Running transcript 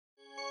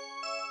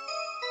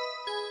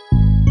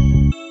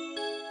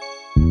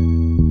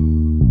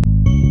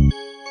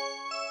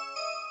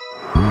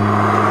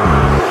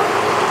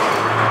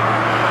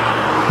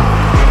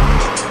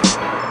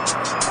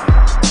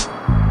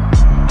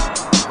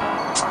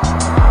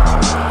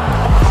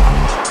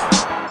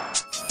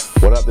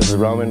is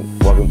Roman.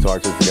 Welcome to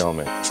Artistic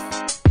Element.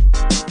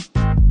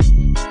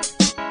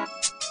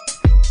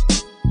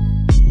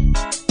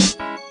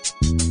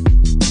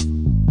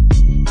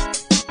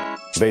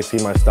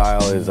 Basically, my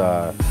style is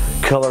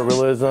color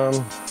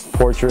realism,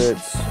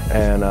 portraits,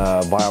 and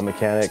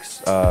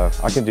biomechanics.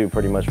 I can do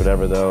pretty much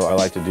whatever though. I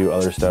like to do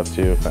other stuff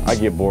too. I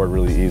get bored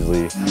really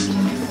easily.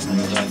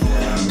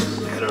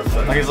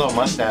 Look at his little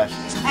mustache.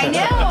 I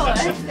know.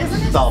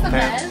 Isn't it It's all the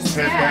pants. best?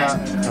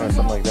 Yeah.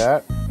 Something like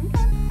that.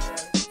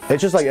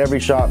 It's just like every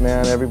shop,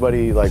 man.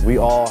 Everybody, like, we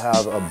all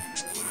have a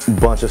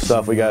bunch of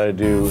stuff we gotta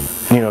do.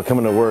 You know,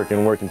 coming to work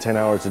and working 10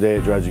 hours a day,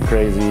 it drives you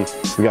crazy.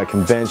 We got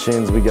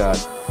conventions, we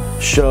got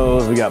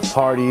shows, we got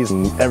parties,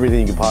 and everything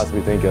you can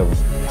possibly think of,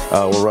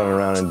 we're running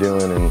around and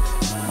doing, and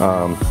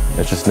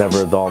it's just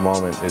never a dull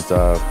moment. It's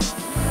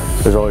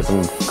there's always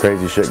some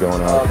crazy shit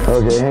going on.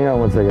 Okay, hang on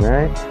 1 second, all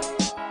right?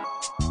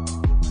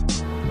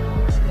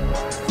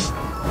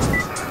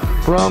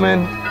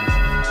 Roman,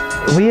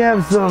 we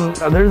have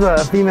there's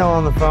a female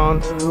on the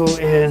phone who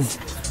is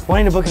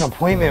wanting to book an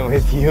appointment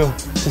with you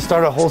to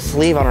start a whole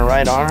sleeve on her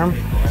right arm.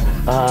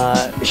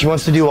 She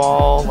wants to do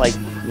all like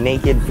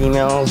naked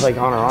females like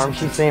on her arm.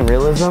 She's saying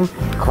realism,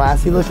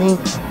 classy looking,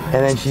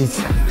 and then I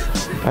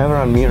have her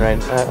on mute right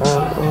now.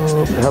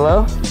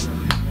 Hello?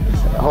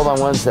 Hold on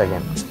 1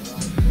 second.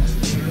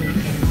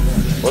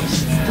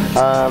 Whoops.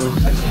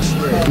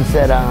 She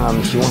said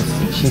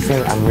she's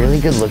saying I'm really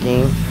good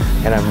looking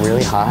and I'm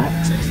really hot,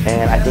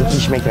 and I think you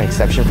should make an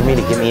exception for me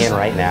to get me in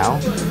right now.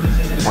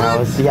 And I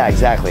was, yeah,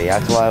 exactly.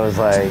 That's why I was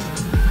like,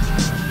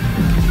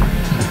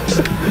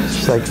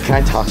 she's like,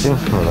 can I talk to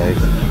him? Or like,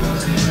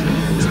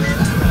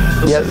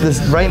 yeah,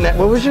 this right now.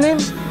 What was your name?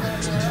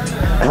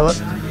 Hello,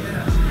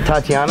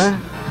 Tatiana.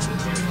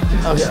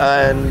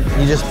 Okay,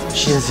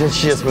 she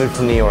just moved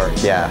from New York.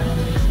 Yeah.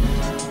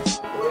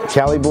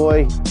 Cali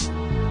boy,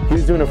 he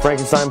was doing a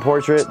Frankenstein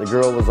portrait. The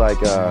girl was like,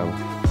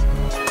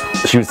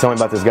 she was telling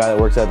me about this guy that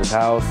works at this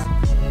house,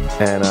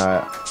 and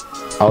I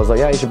was like,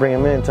 yeah, you should bring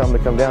him in, tell him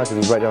to come down, because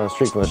he's right down the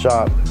street from the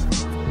shop.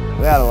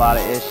 We had a lot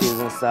of issues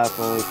and stuff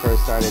when we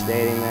first started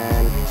dating,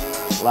 man.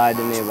 Lied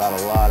to me about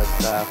a lot of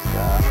stuff, so.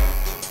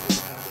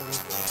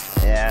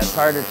 Yeah, it's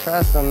hard to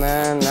trust them,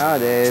 man,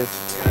 nowadays.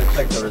 You gotta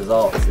check the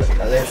results.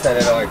 They said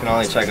it can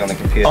only check on the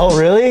computer. Oh,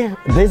 really?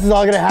 This is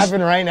all gonna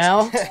happen right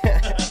now?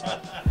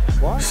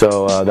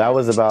 So that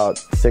was about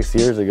 6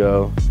 years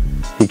ago.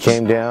 He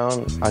came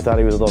down. I thought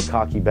he was a little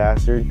cocky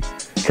bastard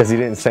because he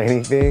didn't say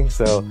anything.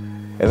 So,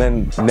 and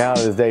then now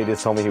to this day, he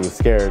just told me he was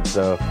scared.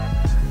 So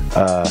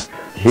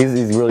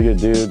he's a really good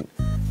dude,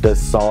 does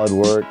solid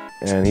work,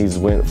 and he's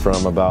went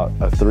from about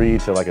a 3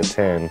 to like a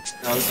 10.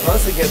 I'm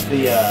supposed to get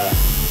the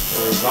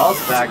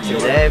results back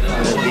today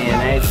from the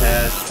DNA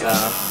test.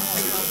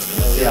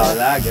 See how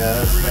that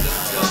goes.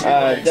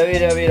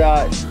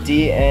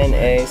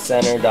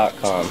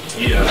 www.dnacenter.com.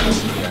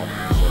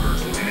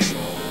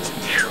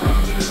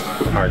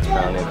 Heart's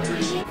pounding.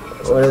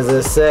 What does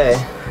this say?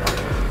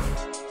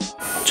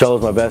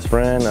 Cholo's my best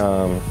friend.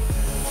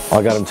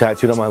 I got him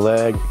tattooed on my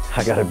leg.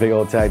 I got a big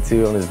old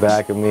tattoo on his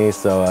back of me,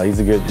 so he's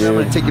a good dude. I'm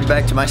gonna take you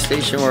back to my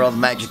station where all the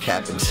magic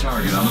happens.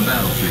 Target on the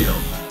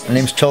battlefield. My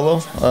name's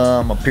Cholo.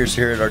 I'm a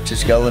piercer here at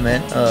Artistic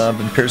Element. I've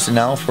been piercing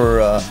now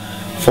for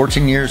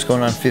 14 years,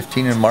 going on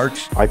 15 in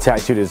March. I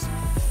tattooed his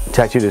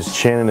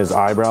chin and his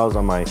eyebrows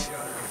on my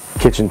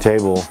kitchen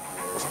table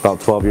about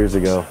 12 years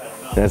ago.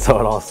 And that's how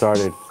it all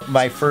started.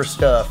 My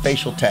first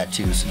facial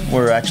tattoos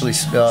were actually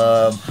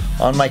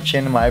on my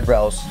chin and my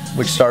eyebrows,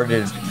 which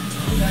started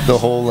the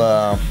whole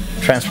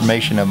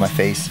transformation of my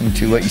face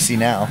into what you see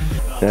now.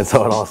 And that's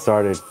how it all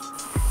started.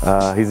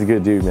 He's a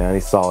good dude, man.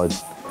 He's solid.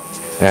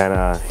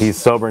 And he's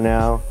sober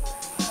now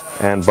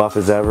and buff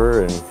as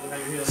ever and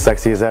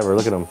sexy as ever.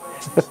 Look at him.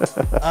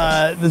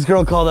 This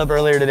girl called up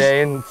earlier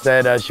today and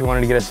said she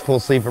wanted to get a full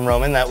sleeve from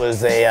Roman. That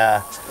was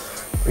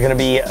gonna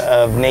be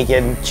of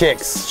naked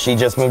chicks. She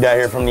just moved out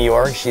here from New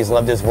York. She's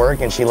loved his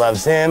work and she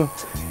loves him,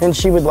 and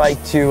she would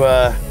like to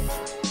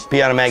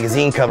be on a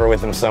magazine cover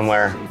with him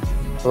somewhere.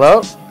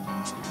 Hello?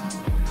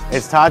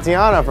 It's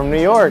Tatiana from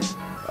New York.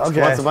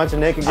 Okay. Wants a bunch of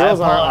naked girls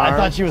on her arm. I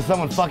thought she was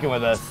someone fucking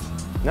with us.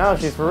 No,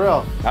 she's for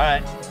real. All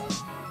right.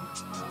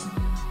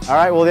 All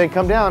right, well then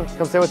come down.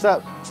 Come say what's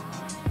up.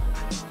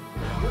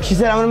 She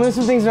said, I'm gonna move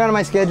some things around in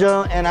my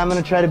schedule and I'm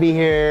gonna try to be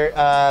here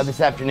this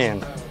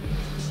afternoon.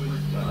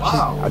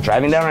 Wow. I'm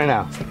driving down right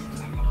now.